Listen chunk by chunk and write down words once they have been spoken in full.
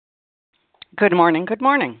Good morning,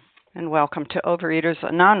 and welcome to Overeaters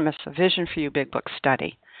Anonymous, a Vision for You Big Book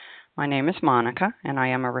study. My name is Monica, and I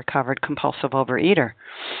am a recovered compulsive overeater.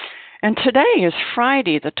 And today is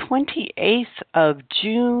Friday, the 28th of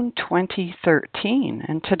June, 2013.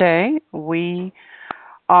 And today we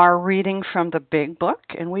are reading from the Big Book,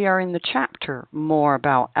 and we are in the chapter More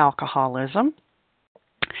About Alcoholism.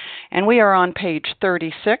 And we are on page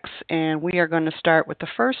 36, and we are going to start with the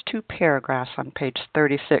first two paragraphs on page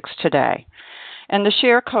 36 today. And the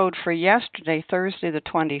share code for yesterday, Thursday, the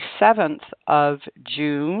 27th of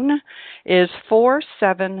June, is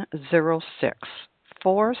 4706.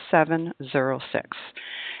 4706.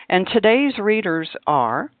 And today's readers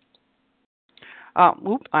are,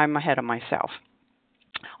 I'm ahead of myself.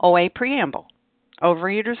 OA Preamble.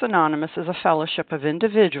 Overeaters Anonymous is a fellowship of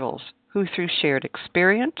individuals who, through shared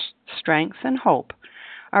experience, strength, and hope,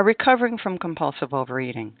 are recovering from compulsive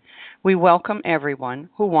overeating. We welcome everyone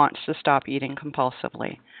who wants to stop eating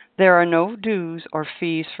compulsively. There are no dues or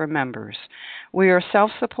fees for members. We are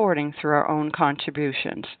self-supporting through our own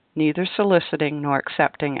contributions, neither soliciting nor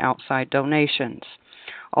accepting outside donations.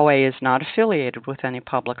 OA is not affiliated with any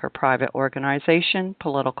public or private organization,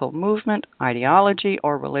 political movement, ideology,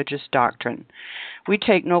 or religious doctrine. We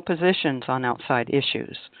take no positions on outside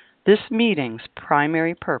issues. This meeting's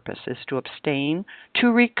primary purpose is to abstain,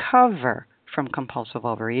 to recover from compulsive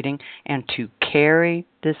overeating, and to carry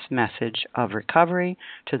this message of recovery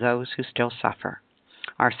to those who still suffer.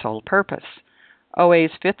 Our sole purpose.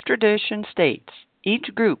 OA's fifth tradition states,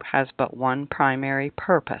 each group has but one primary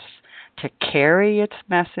purpose, to carry its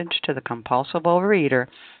message to the compulsive overeater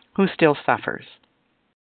who still suffers.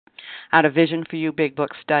 At a Vision for You Big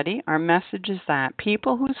Book study, our message is that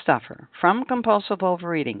people who suffer from compulsive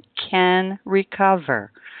overeating can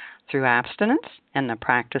recover through abstinence and the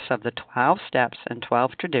practice of the 12 steps and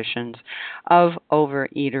 12 traditions of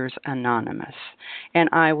Overeaters Anonymous. And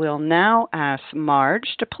I will now ask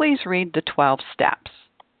Marge to please read the 12 steps.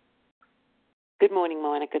 Good morning,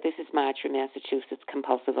 Monica. This is Marge from Massachusetts,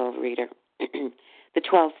 compulsive overeater. The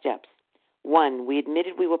 12 steps. 1, we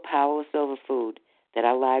admitted we were powerless over food, that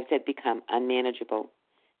our lives had become unmanageable.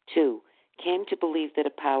 2, came to believe that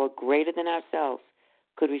a power greater than ourselves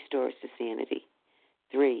could restore us to sanity.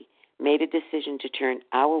 3, made a decision to turn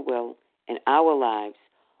our will and our lives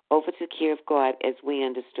over to the care of God as we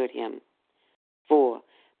understood Him. 4,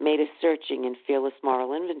 made a searching and fearless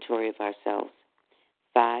moral inventory of ourselves.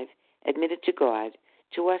 5, admitted to God,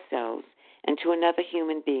 to ourselves, and to another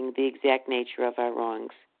human being the exact nature of our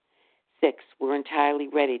wrongs. 6, we're entirely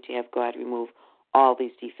ready to have God remove all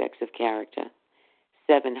these defects of character.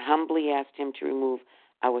 7, humbly asked Him to remove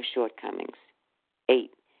our shortcomings.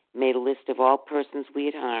 8, made a list of all persons we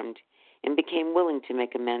had harmed and became willing to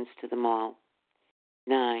make amends to them all.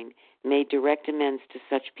 9, made direct amends to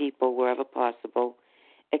such people wherever possible,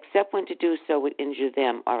 except when to do so would injure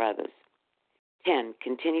them or others. 10,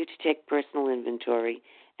 continued to take personal inventory,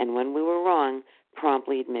 and when we were wrong,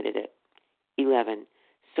 promptly admitted it. 11,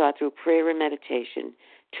 saw through prayer and meditation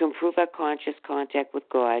to improve our conscious contact with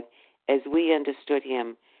God as we understood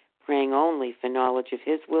Him, praying only for knowledge of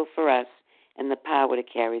His will for us and the power to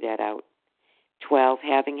carry that out. 12,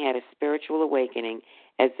 having had a spiritual awakening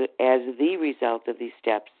as the result of these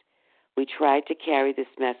steps, we tried to carry this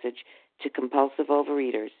message to compulsive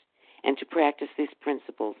overeaters and to practice these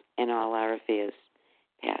principles in all our affairs.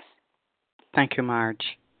 Pass. Thank you,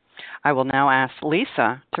 Marge. I will now ask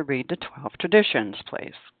Lisa to read the 12 traditions,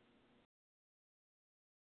 please.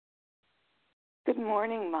 Good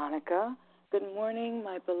morning, Monica. Good morning,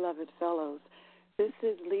 my beloved fellows. This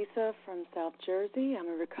is Lisa from South Jersey. I'm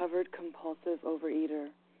a recovered compulsive overeater.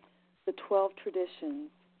 The 12 traditions.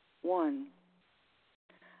 1,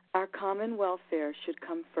 our common welfare should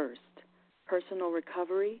come first. Personal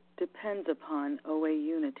recovery depends upon OA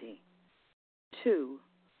unity. 2,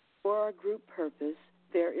 for our group purpose,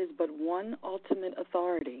 there is but one ultimate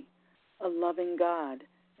authority, a loving God,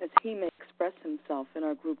 as He may express Himself in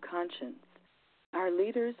our group conscience. Our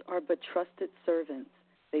leaders are but trusted servants.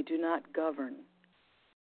 They do not govern.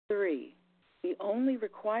 3, the only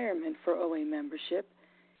requirement for OA membership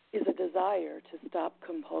is a desire to stop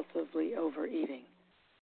compulsively overeating.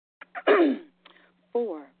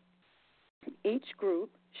 4, each group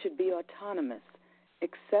should be autonomous,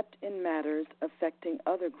 except in matters affecting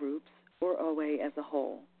other groups or OA as a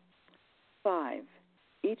whole. 5,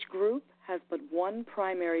 each group has but one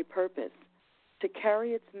primary purpose, to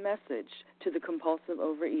carry its message to the compulsive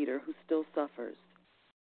overeater who still suffers.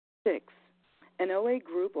 6, an OA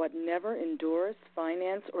group ought never endorse,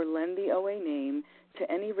 finance, or lend the OA name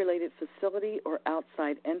to any related facility or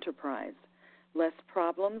outside enterprise, lest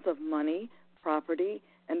problems of money, property,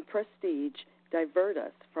 and prestige divert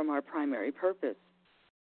us from our primary purpose.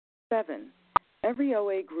 7. Every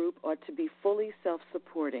OA group ought to be fully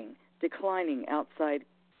self-supporting, declining outside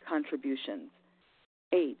contributions.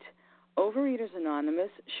 8. Overeaters Anonymous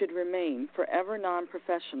should remain forever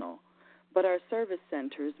non-professional, but our service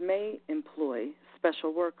centers may employ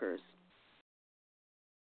special workers.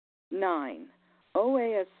 9.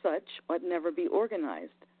 OA as such ought never be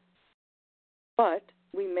organized, but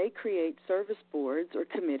we may create service boards or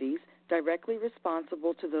committees directly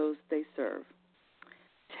responsible to those they serve.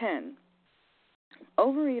 10.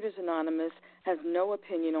 Overeaters Anonymous has no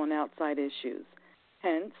opinion on outside issues.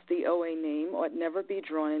 Hence, the OA name ought never be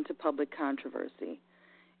drawn into public controversy.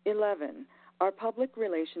 11. Our public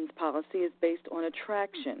relations policy is based on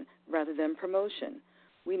attraction rather than promotion.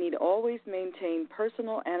 We need always maintain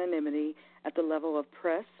personal anonymity at the level of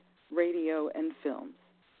press, radio, and films.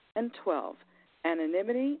 And 12.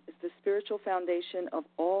 Anonymity is the spiritual foundation of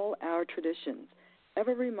all our traditions,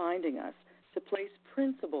 ever reminding us to place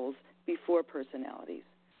principles before personalities.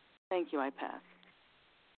 Thank you. I pass.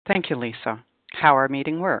 Thank you, Lisa. How our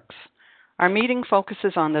meeting works. Our meeting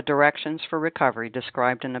focuses on the directions for recovery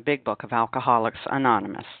described in the Big Book of Alcoholics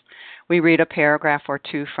Anonymous. We read a paragraph or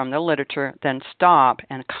two from the literature, then stop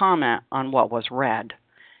and comment on what was read.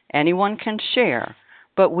 Anyone can share,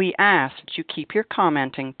 but we ask that you keep your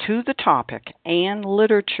commenting to the topic and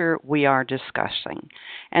literature we are discussing,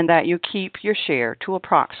 and that you keep your share to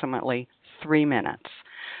approximately 3 minutes.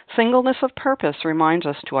 Singleness of purpose reminds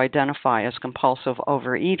us to identify as compulsive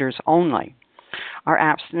overeaters only. Our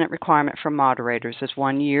abstinent requirement for moderators is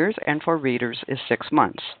 1 year and for readers is 6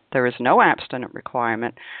 months. There is no abstinent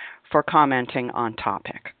requirement for commenting on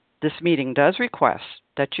topic. This meeting does request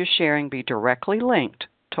that your sharing be directly linked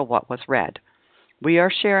to what was read. We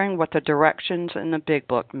are sharing what the directions in the Big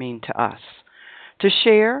Book mean to us. To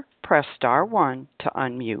share, press star 1 to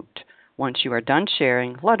unmute. Once you are done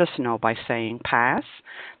sharing, let us know by saying pass,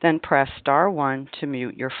 then press star 1 to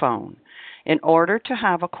mute your phone. In order to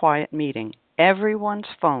have a quiet meeting, everyone's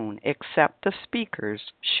phone except the speaker's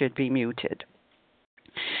should be muted.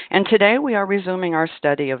 And today we are resuming our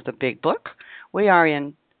study of the Big Book. We are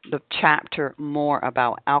in the chapter More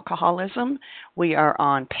About Alcoholism. We are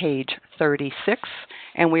on page 36,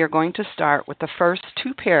 and we are going to start with the first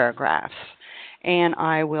 2 paragraphs. And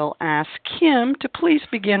I will ask Kim to please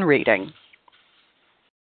begin reading.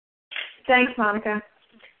 Thanks, Monica.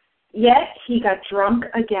 Yet he got drunk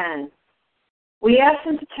again. We asked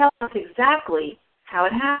him to tell us exactly how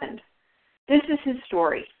it happened. This is his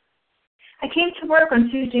story. I came to work on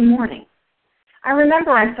Tuesday morning. I remember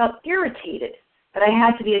I felt irritated that I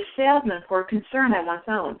had to be a salesman for a concern I once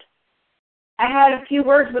owned. I had a few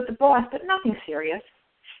words with the boss, but nothing serious.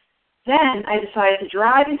 Then I decided to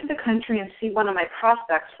drive into the country and see one of my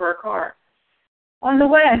prospects for a car. On the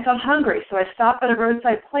way, I felt hungry, so I stopped at a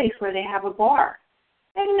roadside place where they have a bar.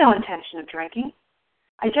 I had no intention of drinking.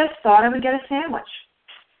 I just thought I would get a sandwich.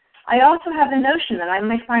 I also had the notion that I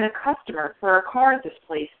might find a customer for a car at this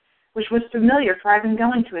place, which was familiar, for I've been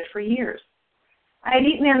going to it for years. I had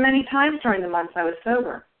eaten there many times during the months I was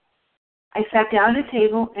sober. I sat down at a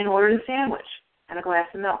table and ordered a sandwich and a glass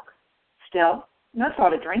of milk. Still, no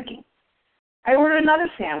thought of drinking. I ordered another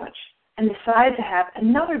sandwich and decided to have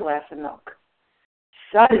another glass of milk.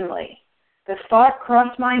 Suddenly, the thought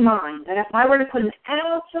crossed my mind that if I were to put an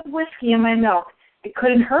ounce of whiskey in my milk, it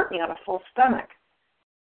couldn't hurt me on a full stomach.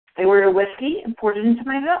 I ordered whiskey and poured it into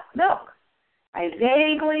my milk. I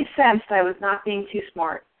vaguely sensed I was not being too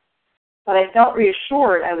smart, but I felt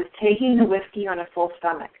reassured I was taking the whiskey on a full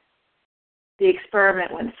stomach. The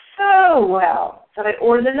experiment went so well that I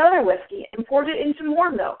ordered another whiskey and poured it into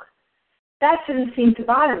more milk. That didn't seem to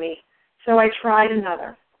bother me, so I tried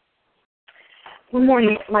another. Good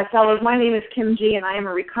morning, my fellows. My name is Kim G., and I am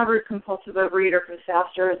a recovered compulsive overeater from South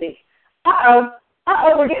Jersey.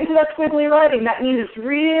 We're getting to that squiggly writing. That means it's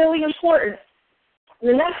really important.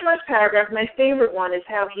 The next paragraph, my favorite one, is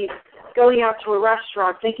how he's going out to a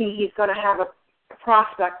restaurant thinking he's going to have a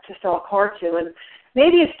prospect to sell a car to. And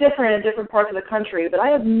maybe it's different in different parts of the country, but I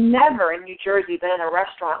have never in New Jersey been in a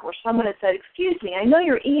restaurant where someone had said, "Excuse me, I know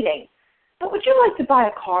you're eating, but would you like to buy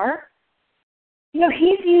a car?" You know,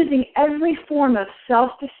 he's using every form of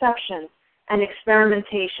self-deception and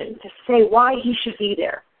experimentation to say why he should be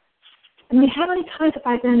there. I mean, how many times have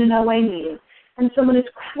I been in an OA meeting and someone is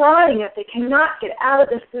crying that they cannot get out of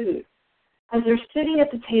the food as they're sitting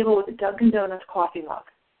at the table with a Dunkin' Donuts coffee mug?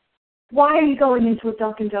 Why are you going into a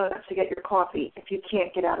Dunkin' Donuts to get your coffee if you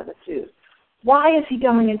can't get out of the food? Why is he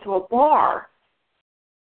going into a bar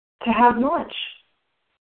to have lunch?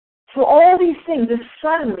 So all these things, this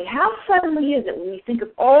suddenly, how suddenly is it when you think of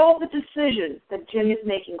all the decisions that Jim is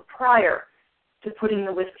making prior to putting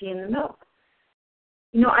the whiskey in the milk?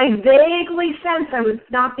 You know, I vaguely sensed I was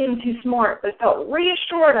not being too smart, but felt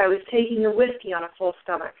reassured I was taking the whiskey on a full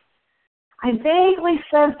stomach. I vaguely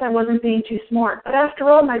sensed I wasn't being too smart, but after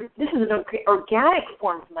all, this is an organic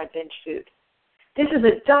form of my binge food. This is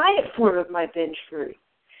a diet form of my binge food.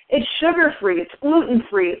 It's sugar-free, it's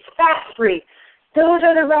gluten-free, it's fat-free. Those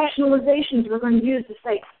are the rationalizations we're going to use to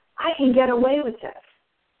say, I can get away with this.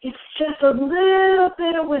 It's just a little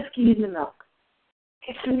bit of whiskey in the milk.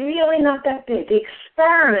 It's really not that big. The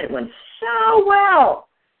experiment went so well.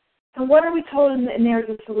 And what are we told in the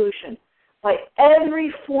narrative solution? By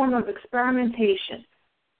every form of experimentation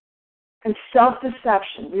and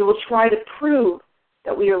self-deception, we will try to prove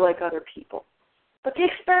that we are like other people. But the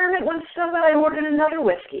experiment went so that I ordered another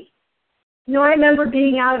whiskey. You know, I remember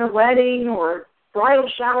being out at a wedding or bridal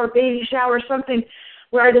shower, baby shower, something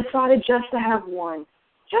where I decided just to have one.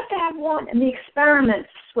 And the experiment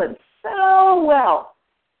went so well.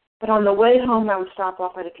 But on the way home, I would stop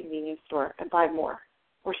off at a convenience store and buy more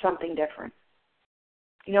or something different.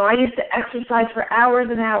 You know, I used to exercise for hours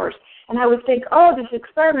and hours, and I would think, oh, this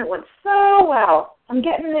experiment went so well. I'm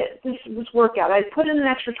getting this workout. I put in an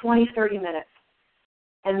extra 20, 30 minutes.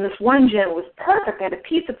 And this one gym was perfect. I had a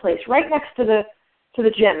pizza place right next to the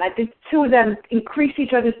gym. I think two of them increase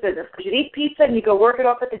each other's business because you'd eat pizza and you go work it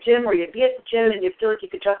off at the gym, or you'd be at the gym and you feel like you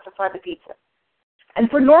could justify the pizza. And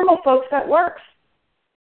for normal folks, that works.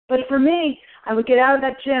 But for me, I would get out of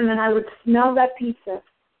that gym and I would smell that pizza,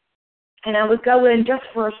 and I would go in just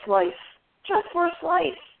for a slice.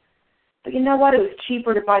 But you know what? It was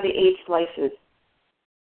cheaper to buy the 8 slices.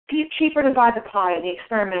 Cheaper to buy the pie, and the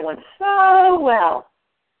experiment went so well.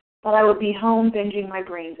 But I would be home binging my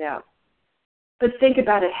brains out. But think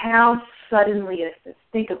about it, how suddenly is this?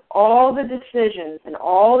 Think of all the decisions and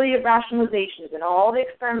all the rationalizations and all the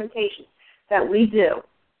experimentation that we do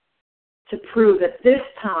to prove that this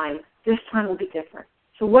time will be different.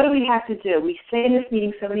 So what do we have to do? We say in this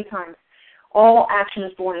meeting so many times, all action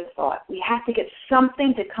is born in thought. We have to get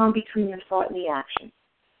something to come between the thought and the action.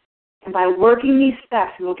 And by working these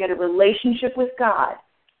steps, we will get a relationship with God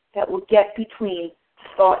that will get between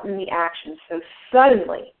thought and the action. So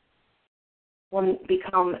suddenly will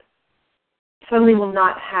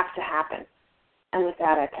not have to happen. And with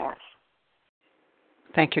that, I pass.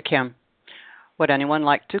 Thank you, Kim. Would anyone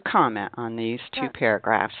like to comment on these 2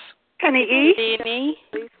 paragraphs? Penny E. Amy.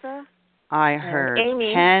 Lisa. I heard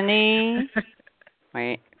Amy.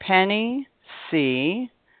 Penny, C,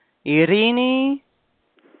 Irini,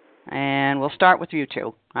 and we'll start with you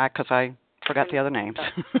 2, because I forgot the other names.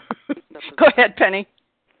 Go ahead, Penny.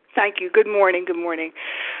 Thank you. Good morning.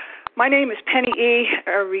 My name is Penny E.,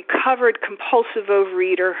 a recovered compulsive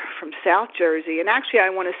overeater from South Jersey. And actually, I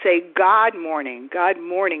want to say God morning,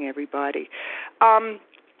 everybody.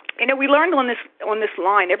 You know, we learned on this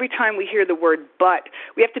line, every time we hear the word but,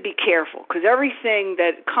 we have to be careful, because everything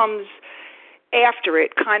that comes after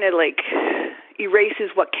it kind of like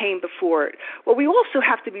erases what came before it. Well, we also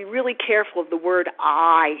have to be really careful of the word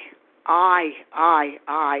I.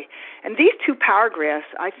 And these 2 paragraphs,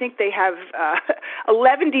 I think they have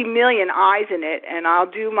 11 million I's in it, and I'll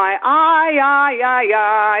do my I.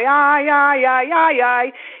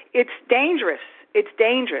 It's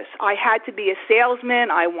dangerous. I had to be a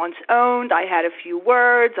salesman. I once owned. I had a few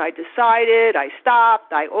words. I decided. I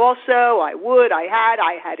stopped. I also. I would. I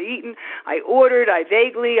had eaten. I ordered. I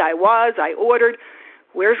vaguely. I was. I ordered.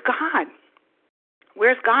 Where's God?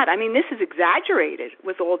 I mean, this is exaggerated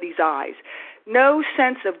with all these I's. No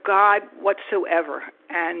sense of God whatsoever.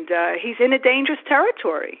 And he's in a dangerous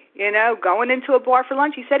territory, you know, going into a bar for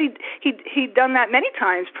lunch. He said he'd done that many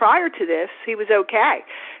times prior to this. He was okay.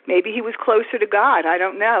 Maybe he was closer to God. I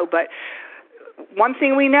don't know. But one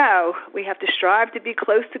thing we know, we have to strive to be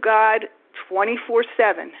close to God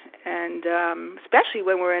 24/7, and especially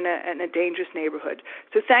when we're in a dangerous neighborhood.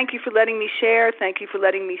 So thank you for letting me share. Thank you for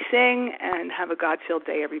letting me sing, and have a God-filled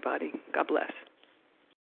day, everybody. God bless.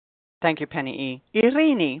 Thank you, Penny E.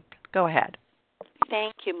 Irini, go ahead.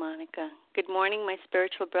 Thank you, Monica. Good morning, my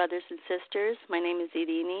spiritual brothers and sisters. My name is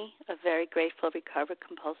Irini, a very grateful, recovered,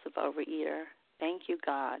 compulsive overeater. Thank you,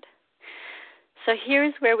 God. So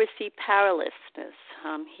here's where we see powerlessness.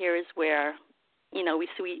 Here is where we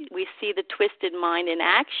see the twisted mind in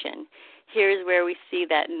action. Here's where we see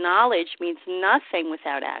that knowledge means nothing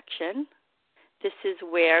without action. This is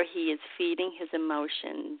where he is feeding his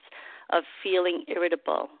emotions of feeling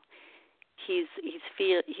irritable. He's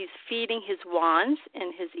feeding his wants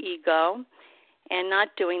and his ego and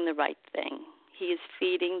not doing the right thing. he is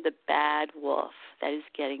feeding the bad wolf that is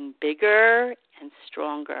getting bigger and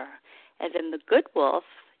stronger. And then the good wolf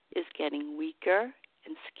is getting weaker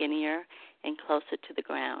and skinnier and closer to the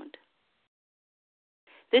ground.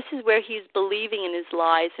 This is where he's believing in his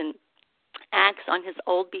lies and acts on his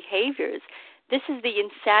old behaviors. This is the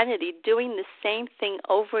insanity, doing the same thing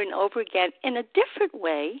over and over again in a different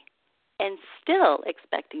way and still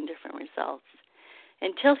expecting different results.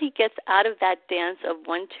 Until he gets out of that dance of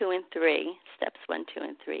 1, 2, and 3, steps 1, 2,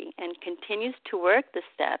 and 3, and continues to work the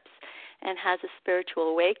steps and has a spiritual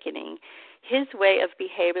awakening, his way of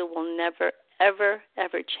behavior will never, ever,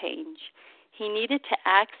 ever change. He needed to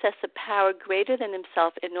access a power greater than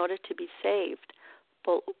himself in order to be saved,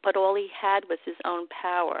 but all he had was his own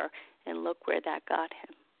power, and look where that got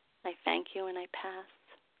him. I thank you, and I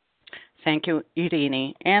pass. Thank you,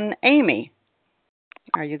 Irene. And Amy,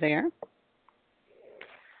 are you there?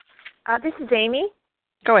 This is Amy.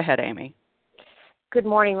 Go ahead, Amy. Good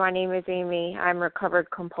morning. My name is Amy. I'm a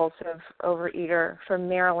recovered compulsive overeater from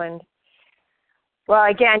Maryland. Well,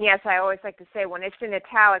 again, yes, I always like to say when it's in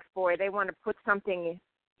italics, boy, they want to put something,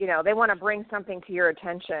 they want to bring something to your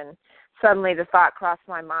attention. Suddenly the thought crossed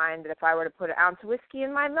my mind that if I were to put an ounce of whiskey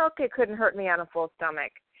in my milk, it couldn't hurt me on a full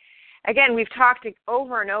stomach. Again, we've talked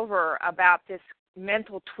over and over about this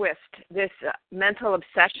mental twist, this mental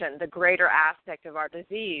obsession, the greater aspect of our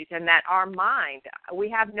disease, and that our mind, we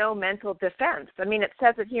have no mental defense. I mean, it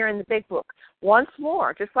says it here in the big book. Once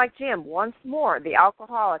more, just like Jim, once more, the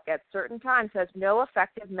alcoholic at certain times has no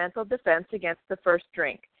effective mental defense against the first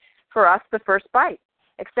drink. For us, the first bite.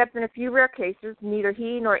 Except in a few rare cases, neither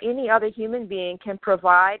he nor any other human being can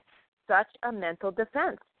provide such a mental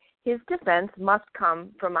defense. His defense must come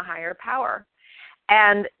from a higher power.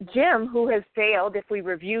 And Jim, who has failed, if we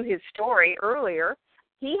review his story earlier,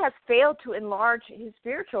 he has failed to enlarge his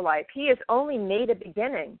spiritual life. He has only made a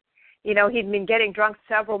beginning. He'd been getting drunk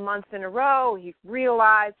several months in a row. He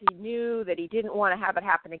realized, he knew that he didn't want to have it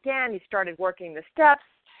happen again. He started working the steps.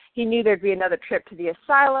 He knew there'd be another trip to the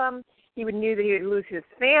asylum. He knew that he would lose his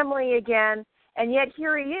family again. And yet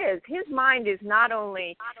here he is. His mind is not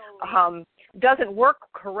only doesn't work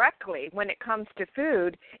correctly when it comes to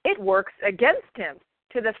food, it works against him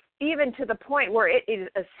even to the point where it is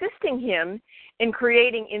assisting him in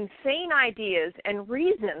creating insane ideas and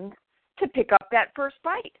reasons to pick up that first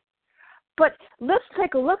bite. But let's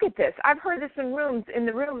take a look at this. I've heard this in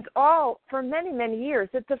the rooms all for many, many years,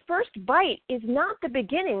 that the first bite is not the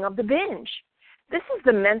beginning of the binge. This is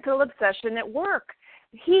the mental obsession at work.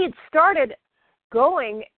 He had started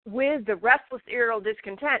going with the restless, irritable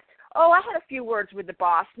discontent. Oh, I had a few words with the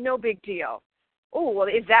boss, no big deal. Oh, well,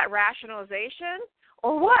 is that rationalization?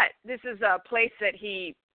 Or what? This is a place that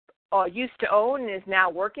he used to own and is now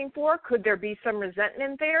working for. Could there be some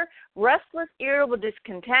resentment there? Restless, irritable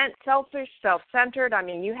discontent, selfish, self-centered. I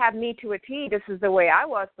mean, you have me to a T. This is the way I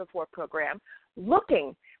was before program.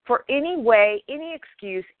 Looking for any way, any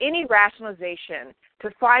excuse, any rationalization to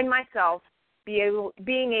find myself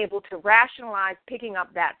being able to rationalize picking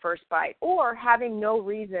up that first bite or having no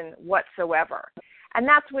reason whatsoever. And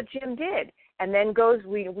that's what Jim did. And then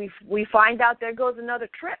we find out there goes another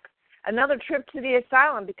trip to the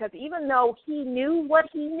asylum, because even though he knew what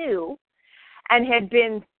he knew and had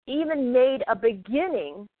been even made a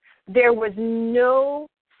beginning, there was no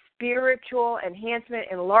spiritual enhancement,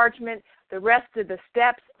 enlargement. The rest of the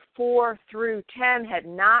steps 4 through 10 had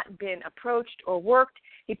not been approached or worked.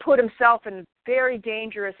 He put himself in a very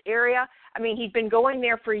dangerous area. I mean, he'd been going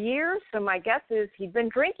there for years, so my guess is he'd been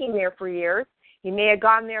drinking there for years. He may have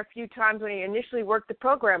gone there a few times when he initially worked the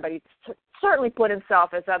program, but he certainly put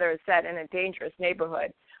himself, as others said, in a dangerous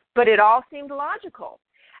neighborhood. But it all seemed logical.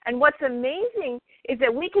 And what's amazing is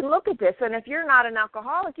that we can look at this, and if you're not an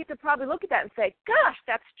alcoholic, you could probably look at that and say, gosh,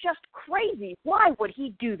 that's just crazy. Why would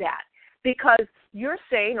he do that? Because you're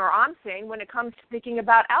saying, or I'm saying, when it comes to thinking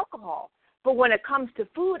about alcohol. But when it comes to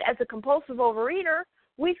food, as a compulsive overeater,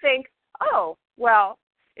 we think, oh, well,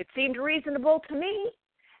 it seemed reasonable to me.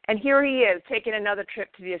 And here he is taking another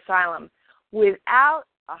trip to the asylum. Without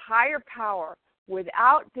a higher power,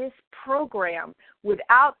 without this program,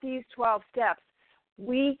 without these 12 steps,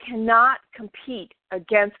 we cannot compete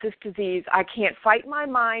against this disease. I can't fight my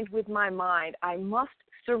mind with my mind. I must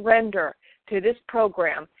surrender to this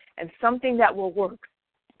program and something that will work,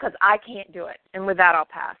 because I can't do it. And with that, I'll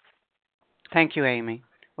pass. Thank you, Amy.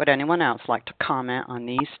 Would anyone else like to comment on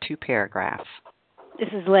these 2 paragraphs? This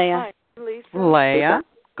is Leah. Hi, Lisa. Leah.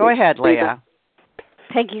 Go ahead, Leah.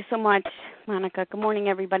 Thank you so much, Monica. Good morning,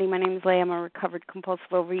 everybody. My name is Leah. I'm a recovered compulsive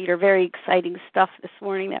overeater. Very exciting stuff this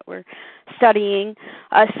morning that we're studying.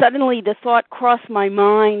 Suddenly, the thought crossed my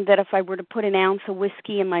mind that if I were to put an ounce of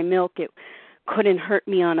whiskey in my milk, it couldn't hurt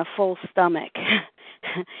me on a full stomach.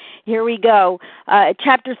 Here we go.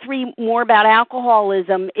 Chapter 3, More About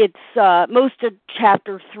Alcoholism. It's most of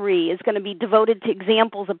Chapter 3 is going to be devoted to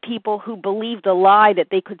examples of people who believed a lie that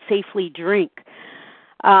they could safely drink.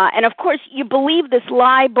 And, of course, you believe this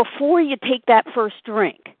lie before you take that first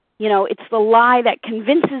drink. You know, it's the lie that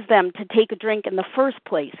convinces them to take a drink in the first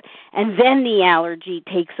place, and then the allergy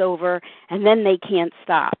takes over, and then they can't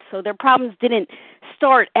stop. So their problems didn't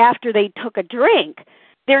start after they took a drink.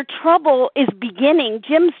 Their trouble is beginning,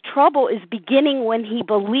 Jim's trouble is beginning when he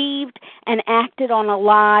believed and acted on a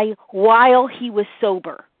lie while he was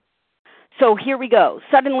sober. So here we go.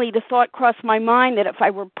 Suddenly the thought crossed my mind that if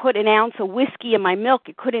I were put an ounce of whiskey in my milk,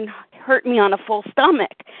 it couldn't hurt me on a full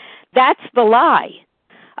stomach. That's the lie.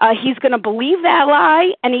 He's going to believe that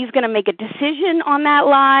lie, and he's going to make a decision on that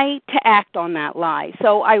lie to act on that lie.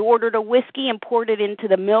 So I ordered a whiskey and poured it into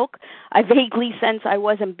the milk. I vaguely sensed I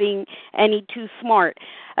wasn't being any too smart.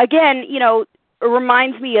 Again, you know, it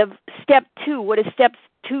reminds me of step 2. What does step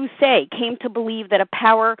 2 say? Came to believe that a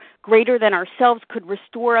power greater than ourselves could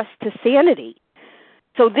restore us to sanity.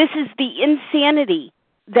 So this is the insanity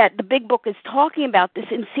that the big book is talking about, this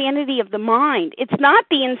insanity of the mind. It's not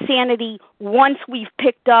the insanity once we've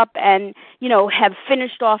picked up and, you know, have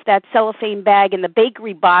finished off that cellophane bag in the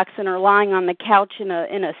bakery box and are lying on the couch in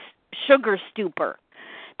a sugar stupor.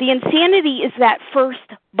 The insanity is that first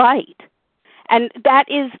bite. And that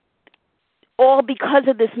is all because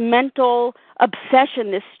of this mental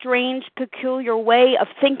obsession, this strange, peculiar way of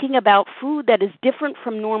thinking about food that is different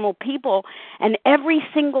from normal people. And every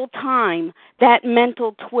single time, that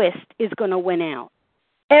mental twist is going to win out.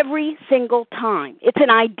 Every single time. It's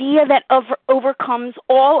an idea that overcomes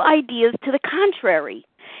all ideas to the contrary.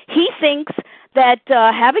 He thinks that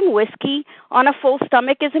having whiskey on a full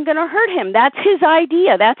stomach isn't going to hurt him. That's his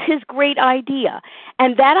idea. That's his great idea.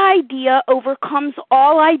 And that idea overcomes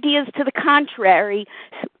all ideas to the contrary,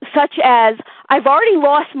 such as, I've already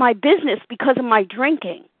lost my business because of my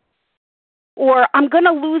drinking. Or I'm going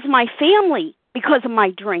to lose my family because of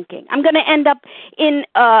my drinking. I'm going to end up in,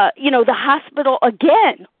 the hospital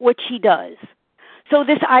again, which he does. So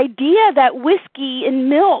this idea that whiskey and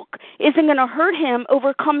milk isn't going to hurt him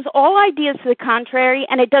overcomes all ideas to the contrary,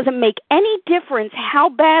 and it doesn't make any difference how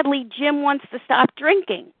badly Jim wants to stop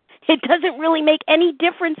drinking. It doesn't really make any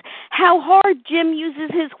difference how hard Jim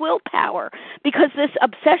uses his willpower, because this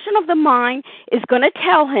obsession of the mind is going to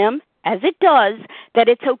tell him, as it does, that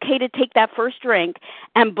it's okay to take that first drink,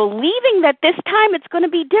 and believing that this time it's going to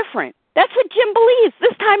be different. That's what Jim believes.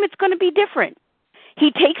 This time it's going to be different. He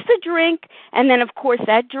takes the drink, and then, of course,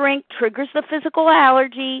 that drink triggers the physical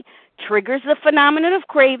allergy, triggers the phenomenon of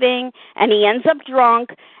craving, and he ends up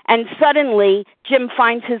drunk, and suddenly Jim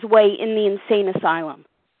finds his way in the insane asylum.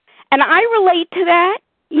 And I relate to that.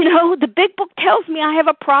 You know, the big book tells me I have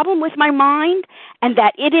a problem with my mind, and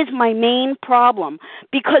that it is my main problem.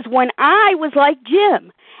 Because when I was like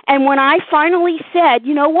Jim, and when I finally said,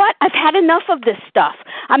 you know what, I've had enough of this stuff.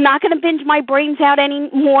 I'm not going to binge my brains out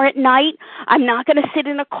anymore at night. I'm not going to sit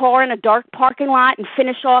in a car in a dark parking lot and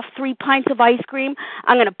finish off 3 pints of ice cream.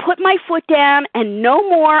 I'm going to put my foot down and no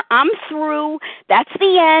more. I'm through. That's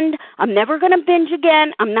the end. I'm never going to binge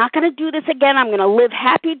again. I'm not going to do this again. I'm going to live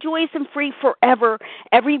happy, joyous, and free forever.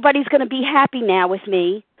 Everybody's going to be happy now with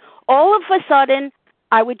me. All of a sudden,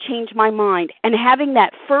 I would change my mind. And having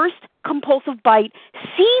that first compulsive bite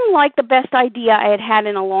seemed like the best idea I had had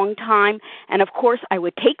in a long time. And, of course, I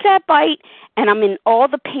would take that bite, and I'm in all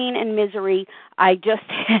the pain and misery I just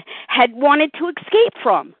had wanted to escape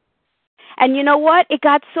from. And you know what? It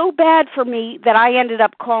got so bad for me that I ended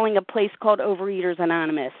up calling a place called Overeaters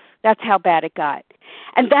Anonymous. That's how bad it got.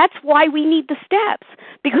 And that's why we need the steps,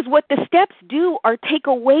 because what the steps do are take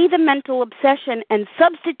away the mental obsession and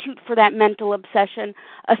substitute for that mental obsession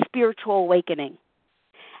a spiritual awakening.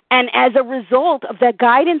 And as a result of the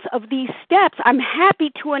guidance of these steps, I'm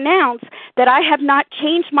happy to announce that I have not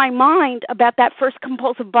changed my mind about that first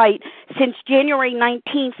compulsive bite since January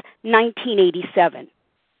 19th, 1987.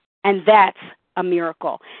 And that's a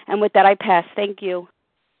miracle. And with that, I pass. Thank you.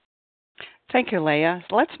 Thank you, Leah.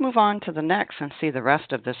 Let's move on to the next and see the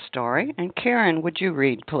rest of this story. And Karen, would you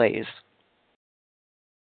read, please?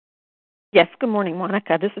 Yes, good morning,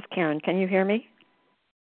 Monica. This is Karen. Can you hear me?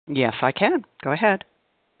 Yes, I can. Go ahead.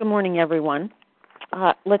 Good morning, everyone.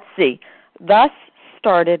 Let's see. Thus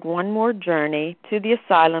started one more journey to the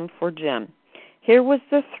asylum for Jim. Here was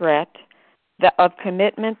the threat of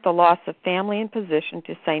commitment, the loss of family and position,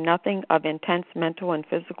 to say nothing of intense mental and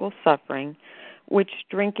physical suffering, which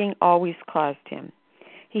drinking always caused him.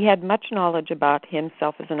 He had much knowledge about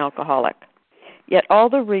himself as an alcoholic. Yet all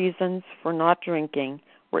the reasons for not drinking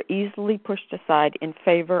were easily pushed aside in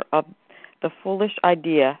favor of the foolish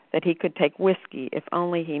idea that he could take whiskey if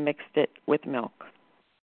only he mixed it with milk.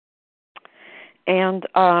 And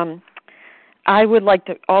I would like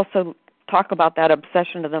to also talk about that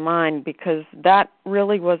obsession of the mind, because that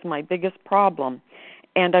really was my biggest problem.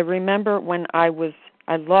 And I remember when I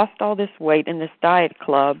lost all this weight in this diet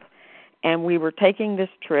club, and we were taking this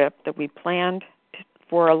trip that we planned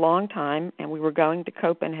for a long time, and we were going to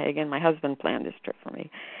Copenhagen. My husband planned this trip for me.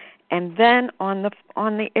 And then on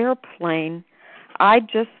the airplane, I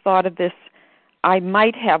just thought of this. I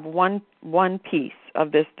might have one piece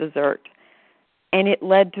of this dessert, and it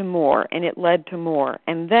led to more, and it led to more.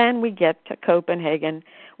 And then we get to Copenhagen,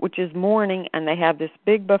 which is morning, and they have this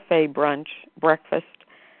big buffet breakfast,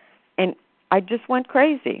 and I just went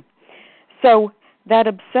crazy. So that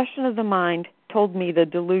obsession of the mind told me the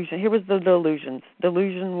delusion. Here was the delusions.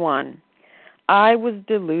 Delusion 1. I was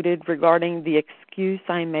deluded regarding the excuse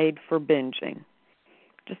I made for binging.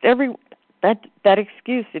 Just that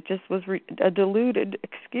excuse, it just was a deluded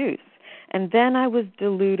excuse. And then I was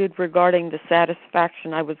deluded regarding the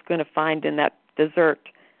satisfaction I was going to find in that dessert.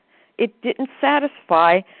 It didn't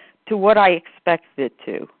satisfy to what I expected it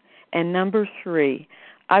to. And number 3,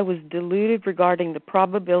 I was deluded regarding the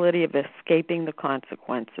probability of escaping the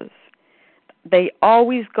consequences. They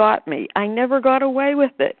always got me. I never got away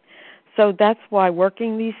with it. So that's why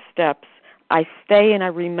working these steps, I stay and I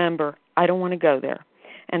remember I don't want to go there.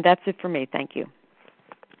 And that's it for me. Thank you.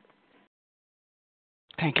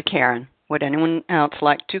 Thank you, Karen. Would anyone else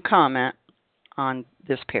like to comment on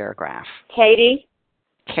this paragraph? Katie?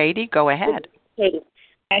 Katie, go ahead. Katie.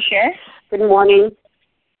 Can I share? Good morning.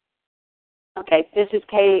 Okay, this is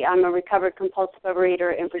Katie. I'm a recovered compulsive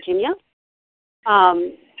overeater in Virginia.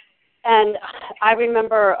 And I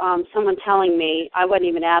remember someone telling me, I wasn't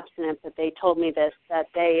even abstinent, but they told me this, that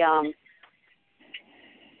they,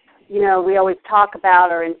 we always talk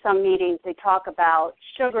about, or in some meetings they talk about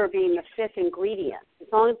sugar being the 5th ingredient. As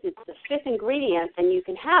long as it's the 5th ingredient, then you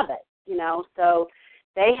can have it, So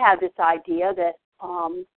they had this idea that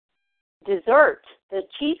dessert, the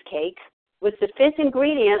cheesecake, was the 5th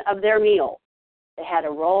ingredient of their meal. They had a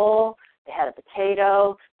roll, they had a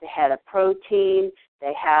potato, they had a protein,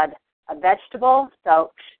 they had a vegetable.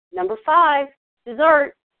 So number 5,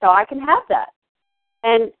 dessert, so I can have that.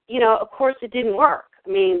 And, of course it didn't work. I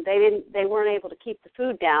mean, they weren't able to keep the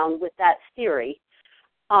food down with that theory.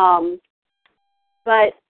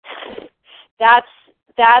 But that's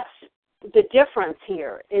the difference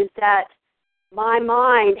here, is that my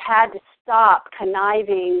mind had to stop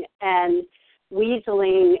conniving and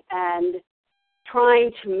weaseling and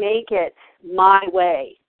trying to make it my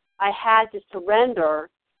way. I had to surrender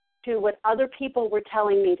to what other people were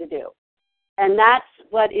telling me to do. And that's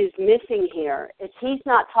what is missing here, is he's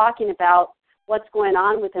not talking about what's going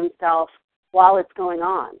on with himself while it's going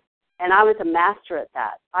on. And I was a master at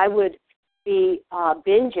that. I would be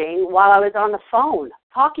binging while I was on the phone,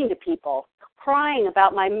 talking to people, crying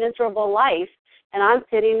about my miserable life, and I'm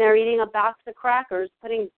sitting there eating a box of crackers,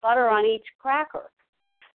 putting butter on each cracker.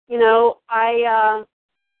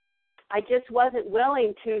 I just wasn't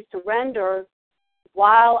willing to surrender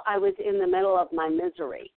while I was in the middle of my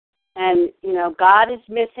misery. And, God is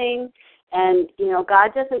missing, and,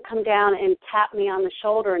 God doesn't come down and tap me on the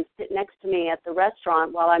shoulder and sit next to me at the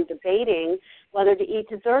restaurant while I'm debating whether to eat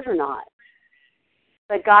dessert or not.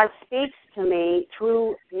 But God speaks to me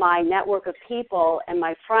through my network of people and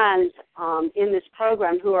my friends in this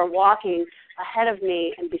program who are walking ahead of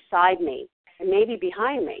me and beside me and maybe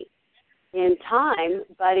behind me in time,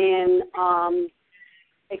 but in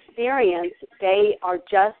experience, they are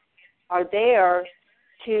there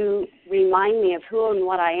to remind me of who and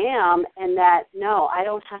what I am, and that, no, I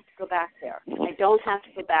don't have to go back there. I don't have to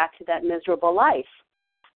go back to that miserable life.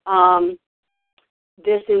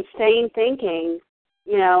 This insane thinking,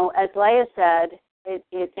 as Leah said,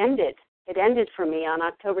 it ended. It ended for me on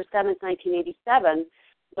October 7th, 1987,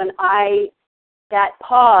 when that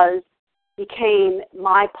pause became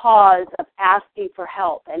my pause of asking for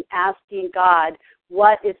help and asking God,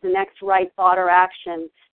 what is the next right thought or action?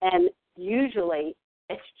 And usually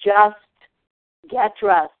it's just get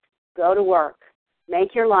dressed, go to work,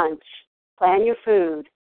 make your lunch, plan your food,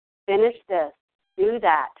 finish this, do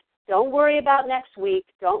that. Don't worry about next week.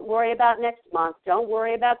 Don't worry about next month. Don't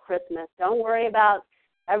worry about Christmas. Don't worry about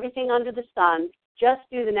everything under the sun. Just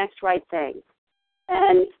do the next right thing.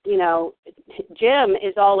 And, Jim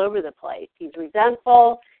is all over the place. He's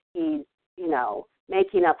resentful. He's,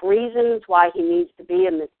 making up reasons why he needs to be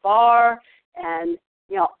in this bar. And,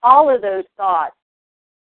 all of those thoughts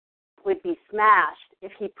would be smashed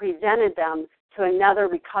if he presented them to another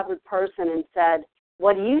recovered person and said,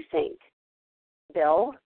 what do you think,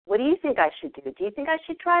 Bill? What do you think I should do? Do you think I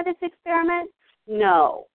should try this experiment?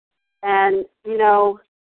 No. And,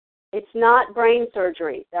 it's not brain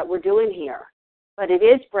surgery that we're doing here, but it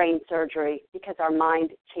is brain surgery because our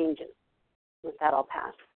mind changes. With that, I'll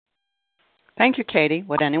pass. Thank you, Katie.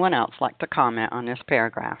 Would anyone else like to comment on this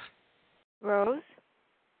paragraph? Rose?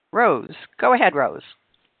 Rose. Go ahead, Rose.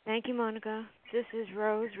 Thank you, Monica. This is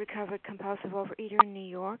Rose, recovered compulsive overeater in New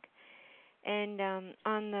York. And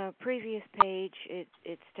on the previous page,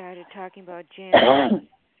 it started talking about Jim,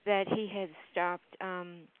 that he had stopped,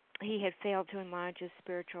 he had failed to enlarge his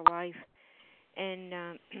spiritual life, and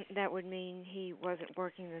that would mean he wasn't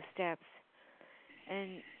working the steps.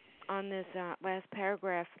 And on this last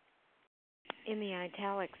paragraph, in the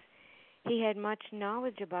italics, he had much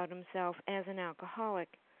knowledge about himself as an alcoholic,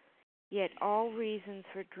 yet all reasons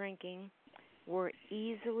for drinking were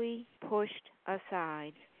easily pushed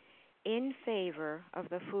aside in favor of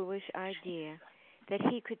the foolish idea that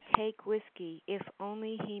he could take whiskey if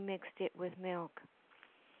only he mixed it with milk.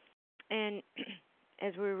 And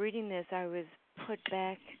as we were reading this, I was put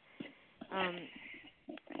back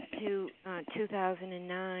to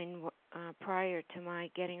 2009, prior to my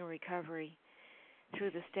getting a recovery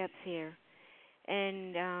through the steps here.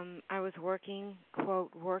 And I was working, quote,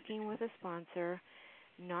 working with a sponsor,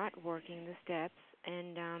 not working the steps.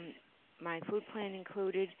 And my food plan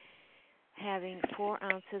included having 4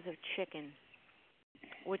 ounces of chicken,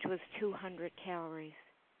 which was 200 calories.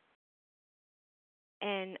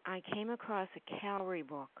 And I came across a calorie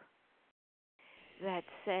book that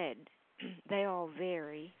said, they all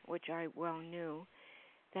vary, which I well knew,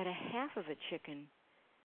 that a half of a chicken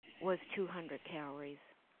was 200 calories.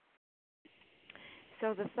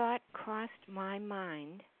 So the thought crossed my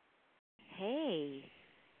mind, hey,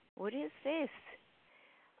 what is this?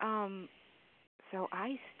 So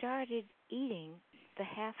I started eating the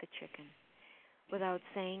half a chicken without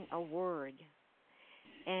saying a word.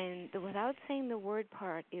 And the without saying the word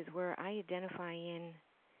part is where I identify in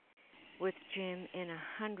with Jim in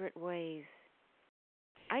 100 ways.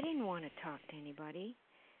 I didn't want to talk to anybody.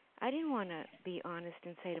 I didn't want to be honest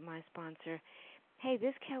and say to my sponsor, hey,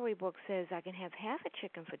 this calorie book says I can have half a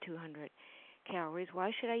chicken for 200 calories.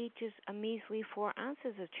 Why should I eat just a measly 4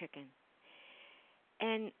 ounces of chicken?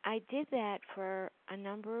 And I did that for a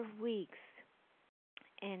number of weeks.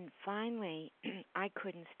 And finally, I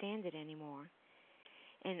couldn't stand it anymore.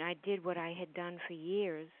 And I did what I had done for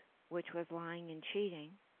years, which was lying and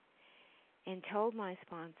cheating, and told my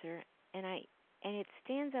sponsor, and it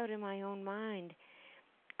stands out in my own mind,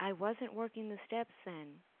 I wasn't working the steps then.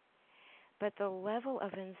 But the level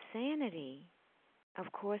of insanity,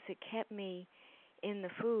 of course, it kept me in the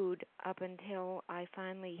food up until I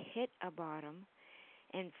finally hit a bottom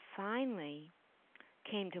and finally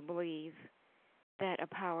came to believe that a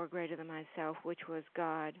power greater than myself, which was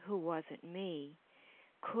God, who wasn't me,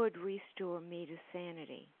 could restore me to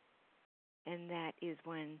sanity. And that is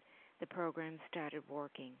when the program started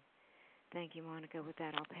working. Thank you, Monica. With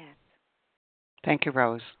that, I'll pass. Thank you,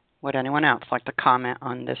 Rose. Would anyone else like to comment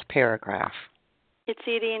on this paragraph? It's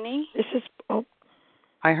Irene. This is,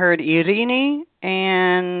 I heard Irene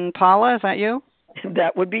and Paula. Is that you?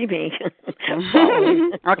 that would be me.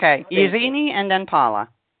 Okay, Irene and then Paula.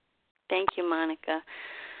 Thank you, Monica.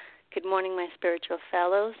 Good morning, my spiritual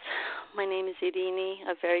fellows. My name is Irene,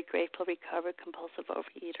 a very grateful, recovered, compulsive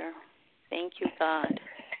overeater. Thank you, God.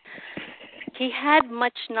 He had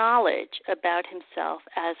much knowledge about himself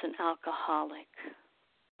as an alcoholic.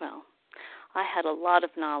 Well, I had a lot of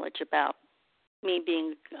knowledge about me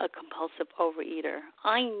being a compulsive overeater.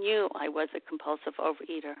 I knew I was a compulsive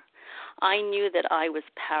overeater. I knew that I was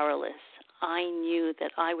powerless. I knew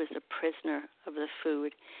that I was a prisoner of the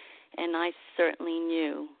food, and I certainly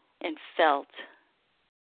knew and felt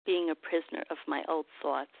being a prisoner of my old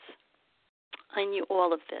thoughts. I knew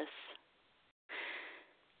all of this.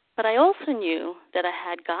 But I also knew that I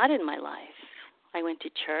had God in my life. I went to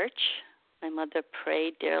church. My mother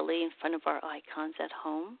prayed daily in front of our icons at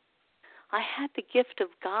home. I had the gift of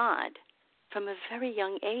God from a very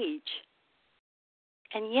young age.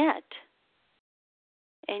 And yet,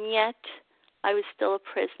 I was still a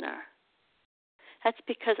prisoner. That's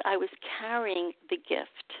because I was carrying the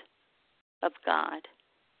gift of God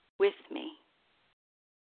with me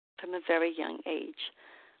from a very young age.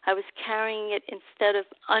 I was carrying it instead of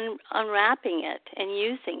unwrapping it and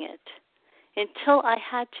using it until I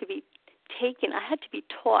had to be taken. I had to be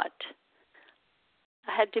taught.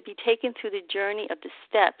 I had to be taken through the journey of the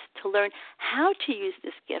steps to learn how to use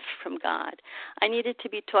this gift from God. I needed to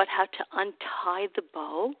be taught how to untie the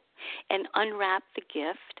bow and unwrap the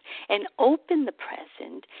gift and open the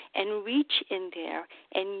present and reach in there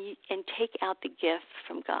and take out the gift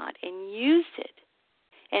from God and use it.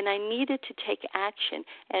 And I needed to take action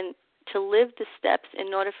and to live the steps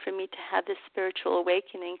in order for me to have this spiritual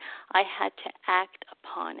awakening. I had to act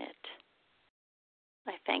upon it.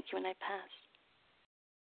 I thank you and I pass.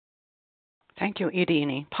 Thank you,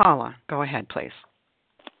 Edini. Paula, go ahead, please.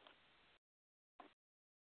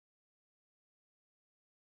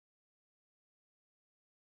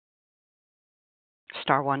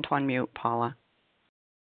 Star 1 to unmute, Paula.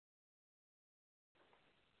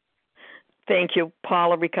 Thank you,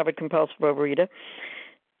 Paula, recovered compulsive overeater.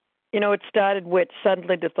 It started with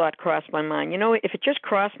suddenly the thought crossed my mind. If it just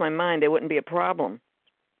crossed my mind, there wouldn't be a problem.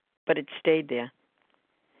 But it stayed there.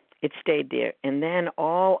 It stayed there. And then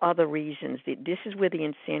all other reasons, this is where the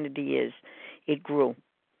insanity is, it grew.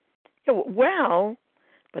 Well,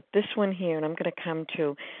 but this one here, and I'm going to come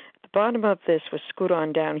to, the bottom of this was scoot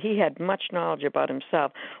on down. He had much knowledge about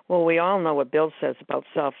himself. Well, we all know what Bill says about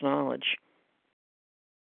self-knowledge.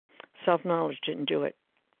 Self-knowledge didn't do it.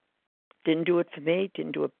 Didn't do it for me,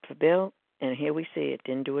 didn't do it for Bill, and here we see it,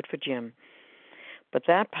 didn't do it for Jim. But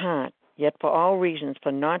that part, yet for all reasons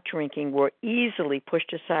for not drinking, were easily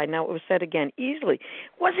pushed aside. Now, it was said again, easily.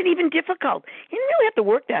 It wasn't even difficult. He didn't really have to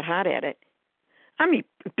work that hard at it. He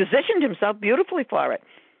positioned himself beautifully for it.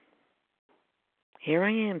 Here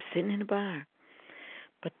I am, sitting in a bar.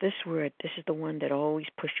 But this word, this is the one that always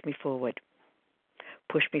pushed me forward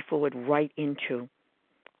right into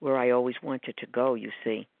where I always wanted to go, you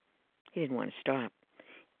see. He didn't want to stop.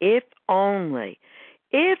 If only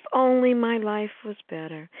my life was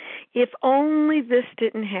better. If only this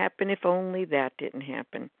didn't happen. If only that didn't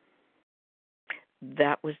happen.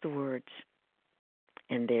 That was the words.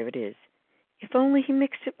 And there it is. If only he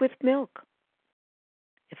mixed it with milk.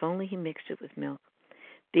 If only he mixed it with milk.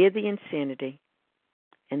 They're the insanity.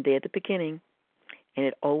 And they're the beginning. And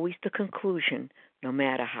it always the conclusion, no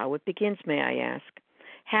matter how it begins, may I ask.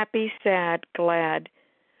 Happy, sad, glad,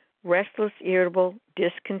 restless, irritable,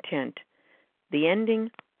 discontent. The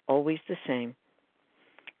ending, always the same.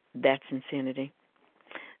 That's insanity.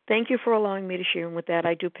 Thank you for allowing me to share, and with that,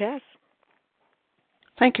 I do pass.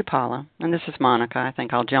 Thank you, Paula. And this is Monica. I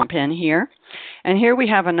think I'll jump in here. And here we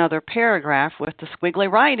have another paragraph with the squiggly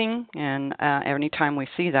writing, and any time we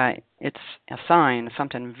see that, it's a sign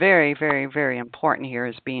something very, very, very important here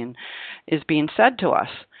is being said to us.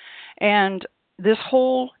 And this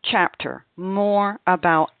whole chapter, More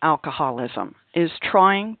About Alcoholism, is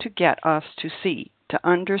trying to get us to see, to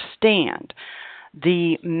understand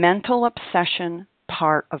the mental obsession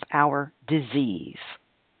part of our disease,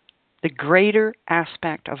 the greater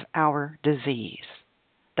aspect of our disease,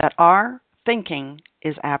 that our thinking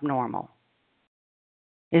is abnormal,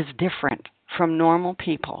 is different from normal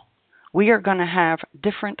people. We are going to have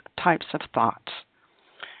different types of thoughts.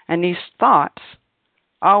 And these thoughts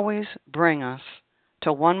always bring us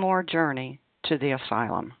to one more journey to the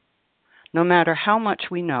asylum. No matter how much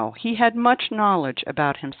we know, he had much knowledge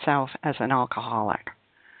about himself as an alcoholic.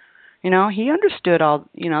 He understood all,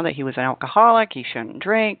 that he was an alcoholic, he shouldn't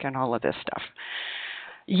drink, and all of this stuff.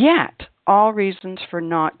 Yet, all reasons for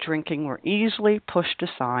not drinking were easily pushed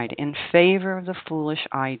aside in favor of the foolish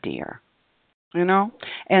idea.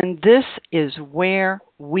 And this is where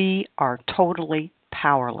we are totally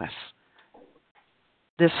powerless.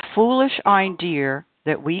 This foolish idea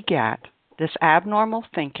that we get, this abnormal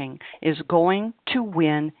thinking, is going to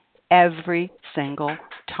win every single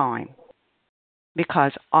time.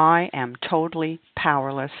 Because I am totally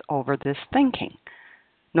powerless over this thinking.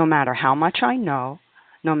 No matter how much I know,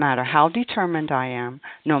 no matter how determined I am,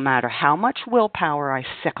 no matter how much willpower I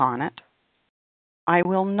sick on it, I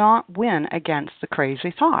will not win against the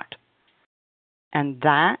crazy thought. And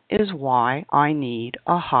that is why I need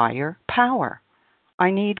a higher power.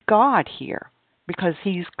 I need God here because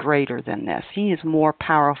he's greater than this. He is more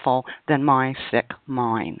powerful than my sick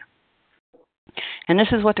mind. And this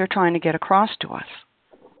is what they're trying to get across to us,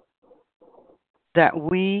 that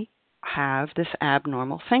we have this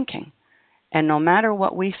abnormal thinking. And no matter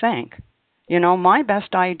what we think, my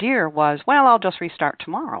best idea was, well, I'll just restart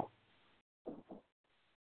tomorrow.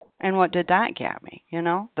 And what did that get me?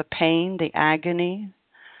 The pain, the agony,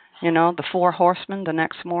 the 4 horsemen the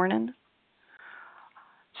next morning.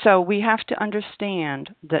 So we have to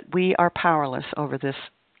understand that we are powerless over this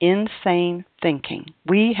insane thinking.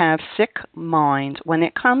 We have sick minds when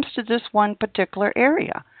it comes to this one particular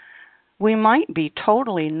area. We might be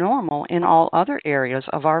totally normal in all other areas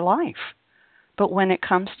of our life. But when it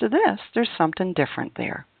comes to this, there's something different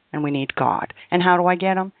there. And we need God. And how do I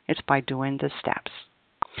get them? It's by doing the steps.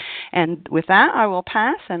 And with that, I will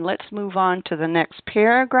pass, and let's move on to the next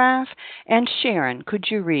paragraph. And Sharon, could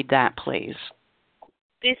you read that, please?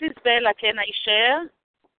 This is Bella. Can I share?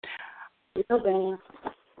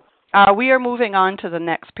 We are moving on to the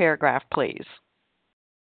next paragraph, please.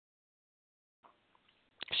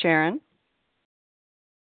 Sharon?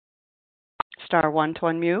 Star 1 to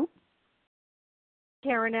unmute.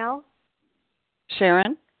 Sharon L.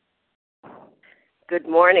 Sharon? Good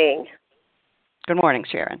morning. Good morning,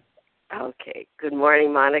 Sharon. Okay. Good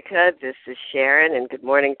morning, Monica. This is Sharon, and good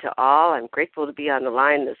morning to all. I'm grateful to be on the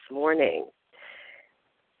line this morning.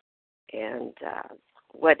 And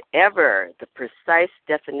whatever the precise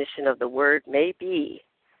definition of the word may be,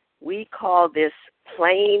 we call this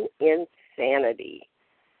plain insanity.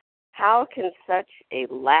 How can such a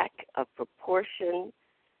lack of proportion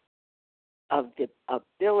of the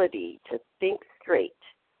ability to think straight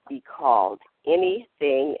be called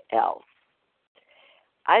anything else?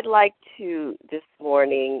 I'd like to, this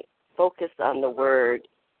morning, focus on the word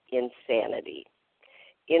insanity.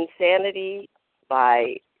 Insanity,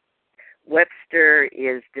 by Webster,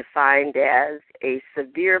 is defined as a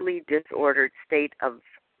severely disordered state of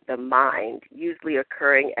the mind, usually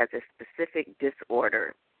occurring as a specific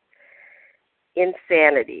disorder.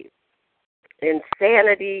 Insanity.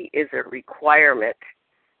 Insanity is a requirement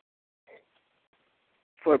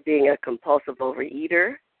for being a compulsive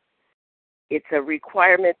overeater. It's a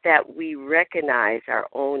requirement that we recognize our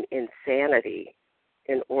own insanity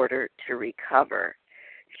in order to recover.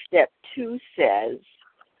 Step 2 says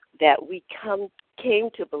that we came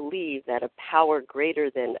to believe that a power greater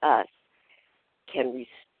than us can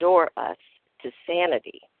restore us to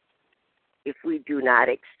sanity. If we do not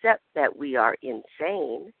accept that we are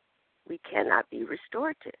insane, we cannot be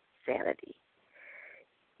restored to sanity.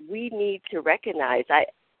 We need to recognize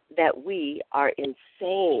that we are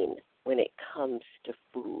insane when it comes to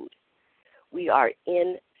food. We are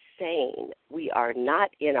insane. We are not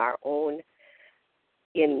in our own,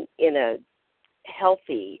 in a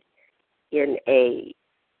healthy, in a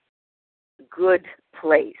good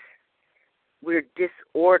place. We're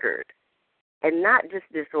disordered. And not just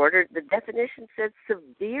disordered, the definition says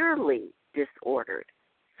severely disordered.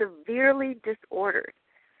 Severely disordered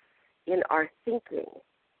in our thinking,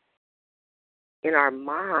 in our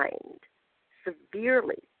mind,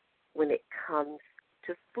 severely when it comes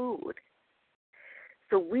to food.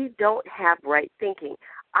 So we don't have right thinking.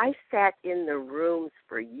 I sat in the rooms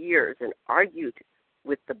for years and argued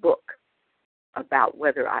with the book about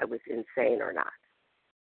whether I was insane or not.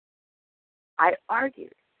 I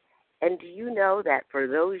argued. And do you know that for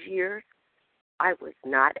those years, I was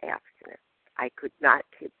not abstinent. I could not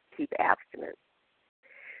keep abstinence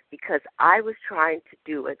because I was trying to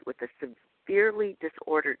do it with a severely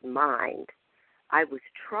disordered mind. I was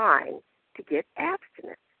trying to get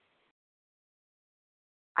abstinence.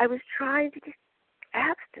 I was trying to get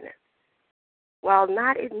abstinence while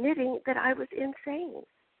not admitting that I was insane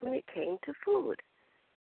when it came to food.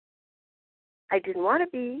 I didn't want to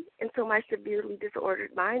be, and so my severely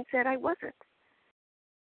disordered mind said I wasn't.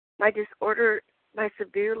 My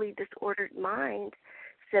severely disordered mind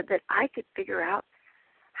said that I could figure out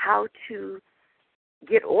how to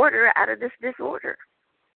get order out of this disorder.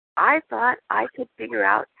 I thought I could figure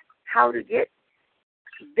out how to get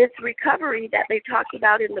this recovery that they talked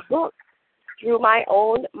about in the book through my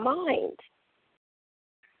own mind.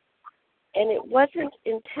 And it wasn't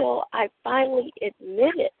until I finally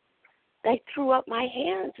admitted, I threw up my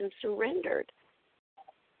hands and surrendered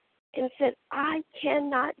and said, I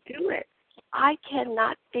cannot do it. I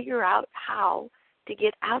cannot figure out how to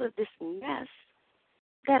get out of this mess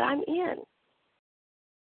that I'm in.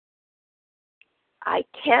 I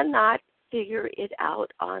cannot figure it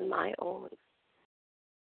out on my own.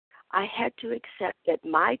 I had to accept that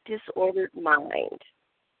my disordered mind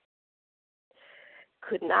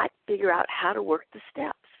could not figure out how to work the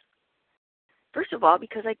steps. First of all,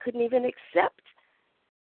 because I couldn't even accept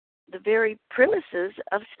the very premises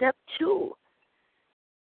of step 2,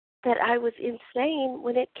 that I was insane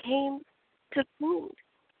when it came to food,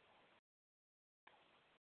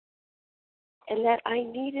 and that I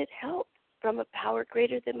needed help from a power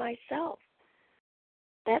greater than myself,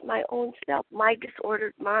 that my own self, my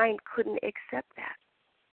disordered mind couldn't accept that.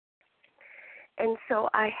 And so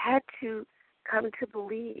I had to come to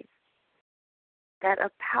believe that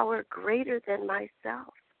a power greater than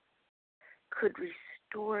myself could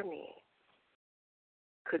restore me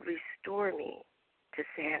to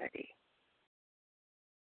sanity.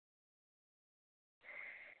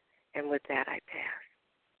 And with that, I pass.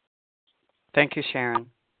 Thank you, Sharon.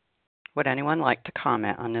 Would anyone like to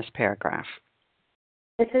comment on this paragraph?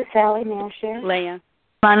 This is Sally. May I share? Leah.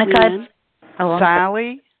 Monica.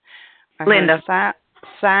 Sally. Linda.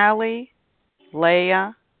 Sally,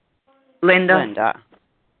 Leah, Linda.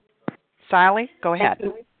 Sally, go ahead.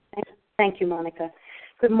 Thank you, Monica.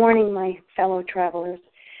 Good morning, my fellow travelers.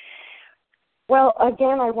 Well,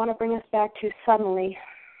 again, I want to bring us back to suddenly.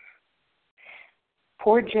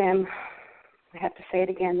 Poor Jim. I have to say it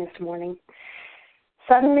again this morning.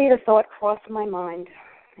 Suddenly the thought crossed my mind.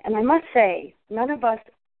 And I must say, none of us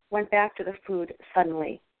went back to the food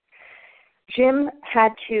suddenly. Jim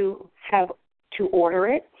had to order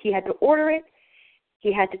it. He had to order it.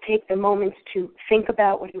 He had to take the moments to think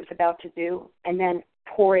about what he was about to do and then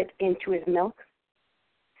pour it into his milk.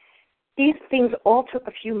 These things all took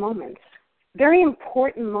a few moments, very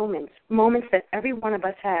important moments that every one of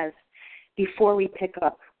us has before we pick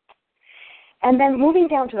up. And then moving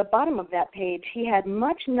down to the bottom of that page, he had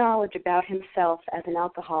much knowledge about himself as an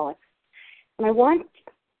alcoholic. And I want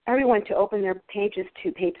everyone to open their pages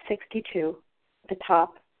to page 62, the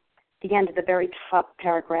top, the end of the very top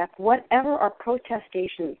paragraph. Whatever our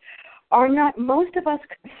protestations, are not most of us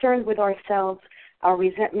concerned with ourselves, our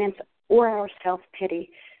resentments, or our self-pity,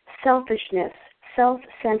 selfishness,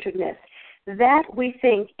 self-centeredness, that we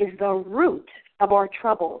think is the root of our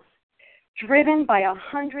troubles, driven by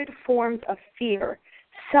 100 forms of fear,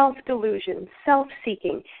 self-delusion,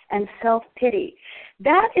 self-seeking, and self-pity.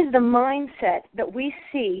 That is the mindset that we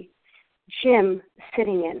see Jim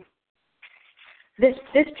sitting in.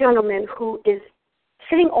 This gentleman who is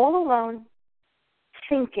sitting all alone,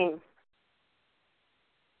 thinking.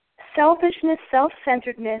 Selfishness,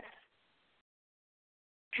 self-centeredness,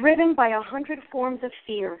 driven by 100 forms of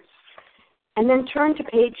fear. And then turn to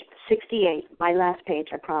page 68, my last page,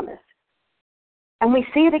 I promise. And we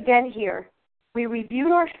see it again here. We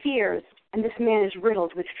reviewed our fears, and this man is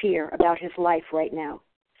riddled with fear about his life right now.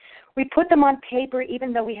 We put them on paper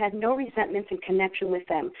even though we had no resentments in connection with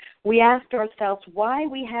them. We asked ourselves why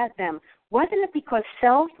we had them. Wasn't it because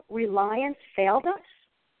self-reliance failed us?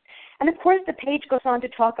 And of course the page goes on to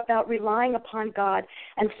talk about relying upon God.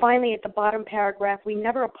 And finally at the bottom paragraph, we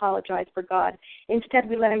never apologize for God. Instead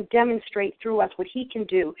we let him demonstrate through us what he can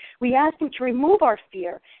do. We ask him to remove our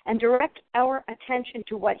fear and direct our attention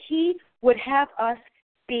to what he would have us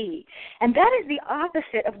be. And that is the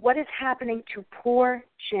opposite of what is happening to poor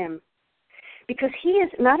Jim. Because he is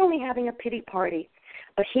not only having a pity party,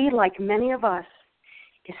 but he, like many of us,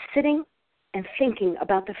 is sitting and thinking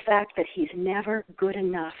about the fact that he's never good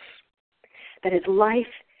enough. That his life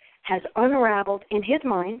has unraveled in his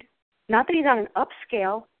mind. Not that he's on an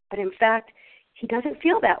upscale, but in fact, he doesn't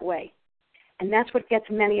feel that way. And that's what gets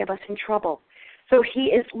many of us in trouble. So he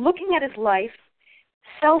is looking at his life,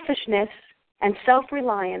 selfishness, and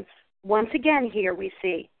self-reliance, once again here we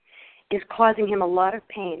see, is causing him a lot of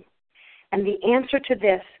pain. And the answer to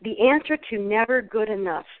this, the answer to never good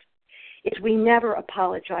enough, is we never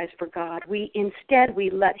apologize for God. Instead,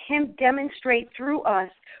 we let him demonstrate through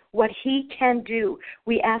us what he can do.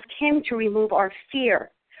 We ask him to remove our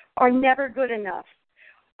fear, our never good enough,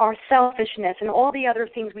 our selfishness, and all the other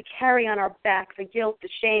things we carry on our back, the guilt, the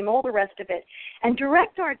shame, all the rest of it, and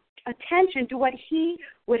direct our attention to what he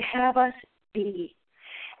would have us be.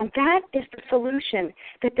 And that is the solution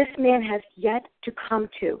that this man has yet to come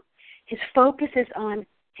to. His focus is on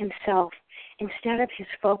himself instead of his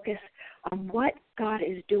focus on what God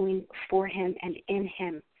is doing for him and in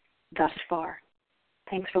him thus far.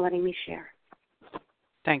 Thanks for letting me share.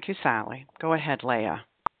 Thank you, Sally. Go ahead, Leah.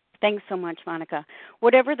 Thanks so much, Monica.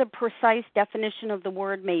 Whatever the precise definition of the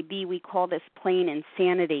word may be, we call this plain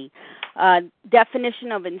insanity.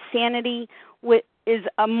 Definition of insanity is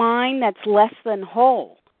a mind that's less than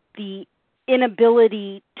whole. The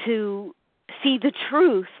inability to see the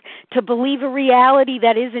truth, to believe a reality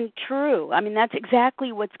that isn't true. I mean, that's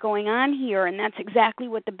exactly what's going on here, and that's exactly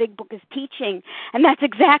what the Big Book is teaching, and that's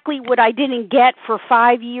exactly what I didn't get for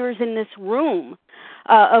 5 years in this room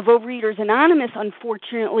of Overeaters Anonymous,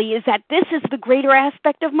 unfortunately, is that this is the greater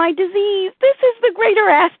aspect of my disease. This is the greater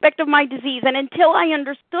aspect of my disease, and until I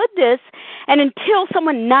understood this, and until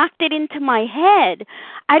someone knocked it into my head,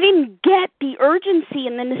 I didn't get the urgency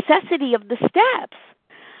and the necessity of the steps.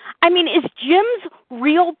 I mean, is Jim's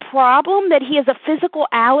real problem that he has a physical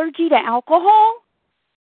allergy to alcohol?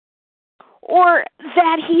 Or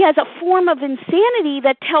that he has a form of insanity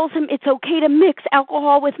that tells him it's okay to mix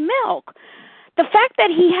alcohol with milk? The fact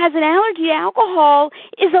that he has an allergy to alcohol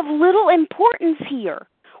is of little importance here.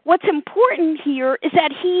 What's important here is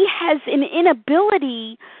that he has an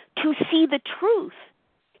inability to see the truth.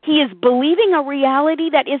 He is believing a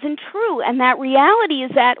reality that isn't true, and that reality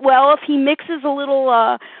is that, well, if he mixes a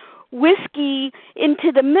little whiskey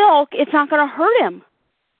into the milk, it's not going to hurt him.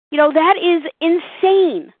 That is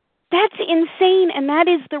insane. That's insane, and that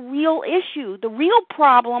is the real issue. The real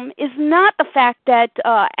problem is not the fact that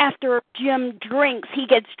after Jim drinks, he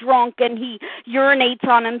gets drunk and he urinates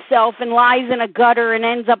on himself and lies in a gutter and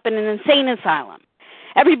ends up in an insane asylum.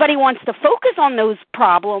 Everybody wants to focus on those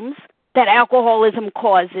problems that alcoholism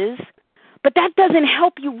causes, but that doesn't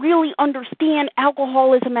help you really understand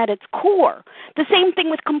alcoholism at its core. The same thing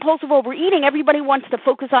with compulsive overeating. Everybody wants to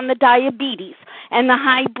focus on the diabetes and the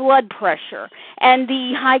high blood pressure and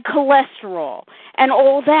the high cholesterol and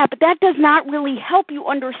all that, but that does not really help you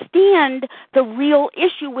understand the real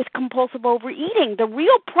issue with compulsive overeating. The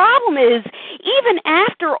real problem is, even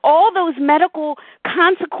after all those medical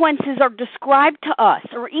consequences are described to us,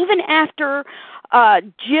 or even after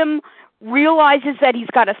Jim realizes that he's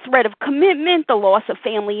got a threat of commitment, the loss of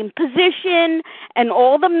family and position, and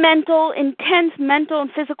all the intense mental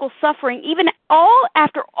and physical suffering, even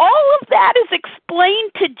after all of that is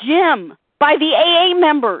explained to Jim by the AA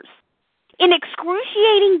members in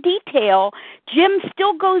excruciating detail, Jim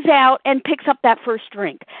still goes out and picks up that first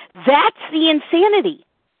drink. That's the insanity.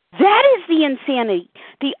 That is the insanity,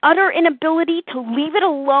 the utter inability to leave it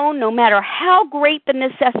alone no matter how great the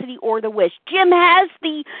necessity or the wish. Jim has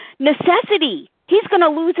the necessity. He's going to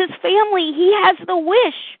lose his family. He has the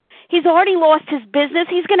wish. He's already lost his business.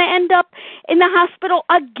 He's going to end up in the hospital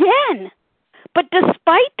again. But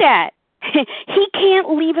despite that, he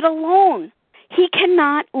can't leave it alone. He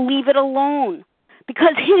cannot leave it alone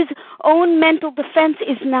because his own mental defense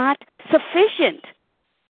is not sufficient.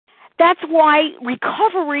 That's why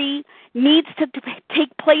recovery needs to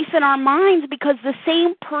take place in our minds, because the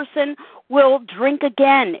same person will drink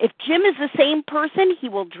again. If Jim is the same person, he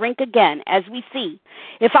will drink again, as we see.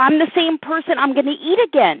 If I'm the same person, I'm going to eat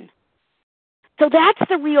again. So that's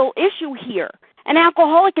the real issue here. An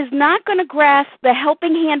alcoholic is not going to grasp the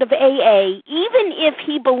helping hand of AA, even if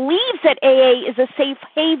he believes that AA is a safe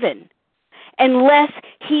haven, unless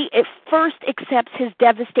he first accepts his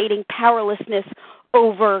devastating powerlessness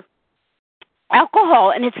over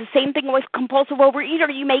alcohol. And it's the same thing with compulsive overeater.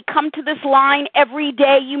 You may come to this line every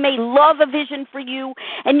day. You may love a vision for you,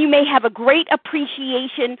 and you may have a great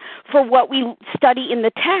appreciation for what we study in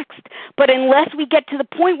the text. But unless we get to the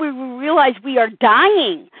point where we realize we are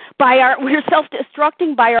dying we're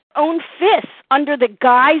self-destructing by our own fists under the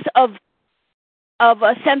guise of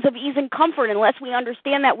a sense of ease and comfort, unless we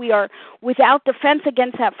understand that we are without defense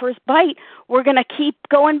against that first bite, we're going to keep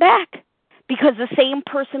going back. Because the same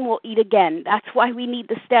person will eat again. That's why we need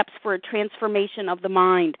the steps for a transformation of the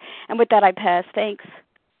mind. And with that, I pass. Thanks.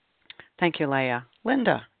 Thank you, Leah.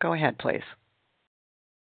 Linda, go ahead, please.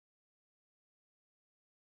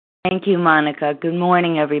 Thank you, Monica. Good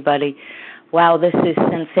morning, everybody. Wow, this is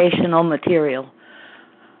sensational material.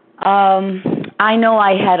 I know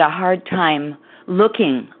I had a hard time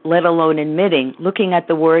looking, let alone admitting, looking at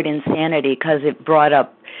the word insanity, because it brought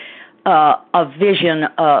up a vision,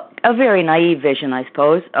 a very naive vision, I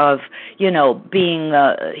suppose, of, being,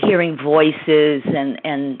 hearing voices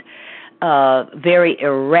and very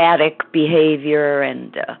erratic behavior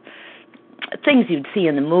and things you'd see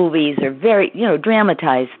in the movies, or very,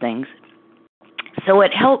 dramatized things. So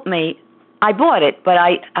it helped me. I bought it, but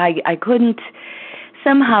I couldn't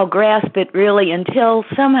somehow grasp it really until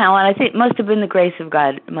somehow, and I think it must have been the grace of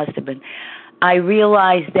God, it must have been, I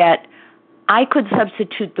realized that I could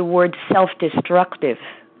substitute the word self-destructive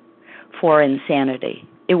for insanity.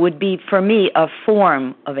 It would be, for me, a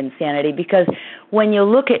form of insanity, because when you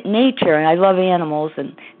look at nature, and I love animals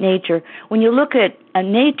and nature, when you look at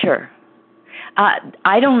nature,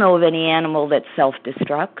 I don't know of any animal that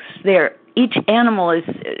self-destructs. Each animal is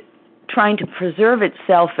trying to preserve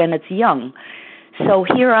itself and its young. So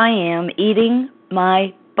here I am eating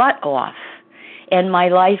my butt off, and my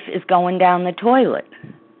life is going down the toilet.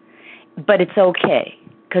 But it's okay,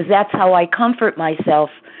 because that's how I comfort myself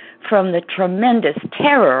from the tremendous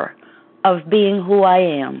terror of being who I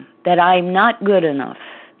am, that I'm not good enough,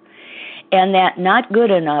 and that not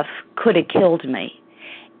good enough could have killed me,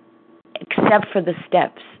 except for the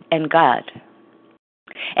steps and God.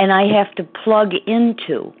 And I have to plug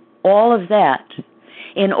into all of that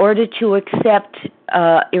in order to accept,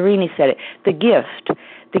 Irene said it, the gift.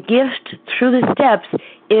 The gift through the steps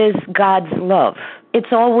is God's love.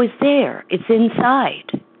 It's always there. It's inside.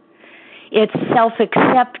 It's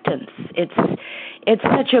self-acceptance. It's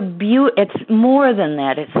such a it's more than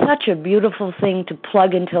that. It's such a beautiful thing to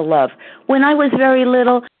plug into love. When I was very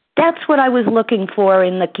little, that's what I was looking for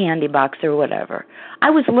in the candy box or whatever. I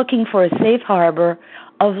was looking for a safe harbor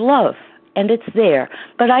of love, and it's there.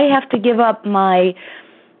 But I have to give up my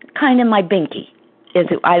binky.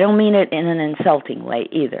 I don't mean it in an insulting way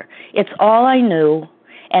either. It's all I knew,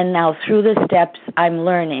 And now through the steps, I'm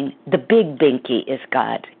learning the big binky is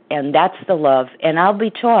God, and that's the love. And I'll be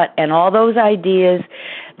taught, and all those ideas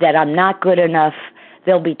that I'm not good enough,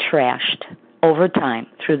 they'll be trashed over time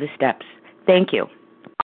through the steps. Thank you.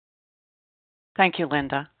 Thank you,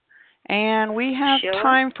 Linda. And we have Sheila?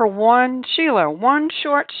 time for one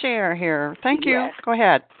short share here. Thank you. Yes. Go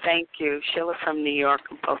ahead. Thank you. Sheila from New York,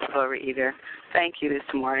 compulsive overeater. Thank you this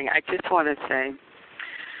morning. I just want to say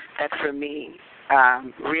that for me,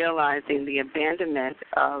 realizing the abandonment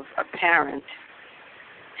of a parent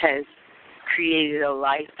has created a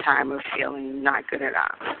lifetime of feeling not good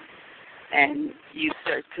enough. And you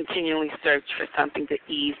continually search for something to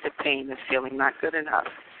ease the pain of feeling not good enough.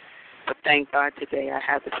 But thank God today I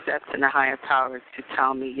have the steps and the higher powers to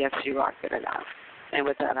tell me, yes, you are good enough. And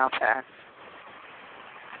with that, I'll pass.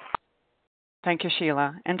 Thank you,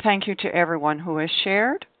 Sheila. And thank you to everyone who has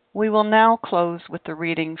shared. We will now close with the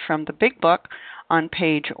reading from the Big Book on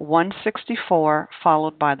page 164,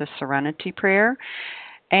 followed by the Serenity Prayer.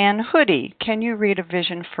 And Hoodie, can you read a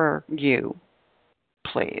vision for you,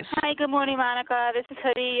 please? Hi, good morning, Monica. This is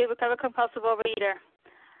Hoodie, a recovered compulsive overeater.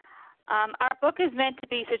 Our book is meant to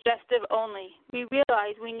be suggestive only. We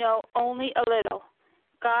realize we know only a little.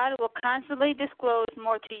 God will constantly disclose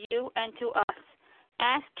more to you and to us.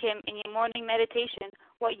 Ask Him in your morning meditation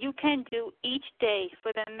what you can do each day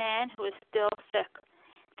for the man who is still sick.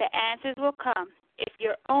 The answers will come if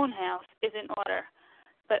your own house is in order.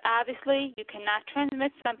 But obviously, you cannot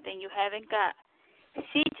transmit something you haven't got.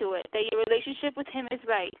 See to it that your relationship with Him is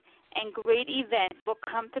right, and great events will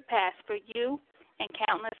come to pass for you and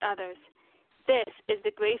countless others. This is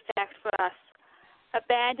the great fact for us.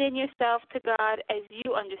 Abandon yourself to God as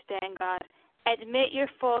you understand God. Admit your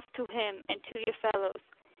faults to Him and to your fellows.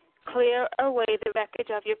 Clear away the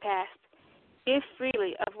wreckage of your past. Give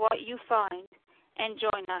freely of what you find, and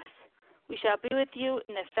join us. We shall be with you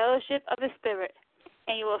in the fellowship of the Spirit,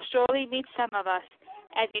 and you will surely meet some of us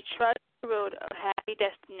as you trudge the road of happy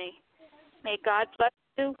destiny. May God bless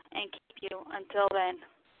you and keep you until then.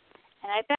 And I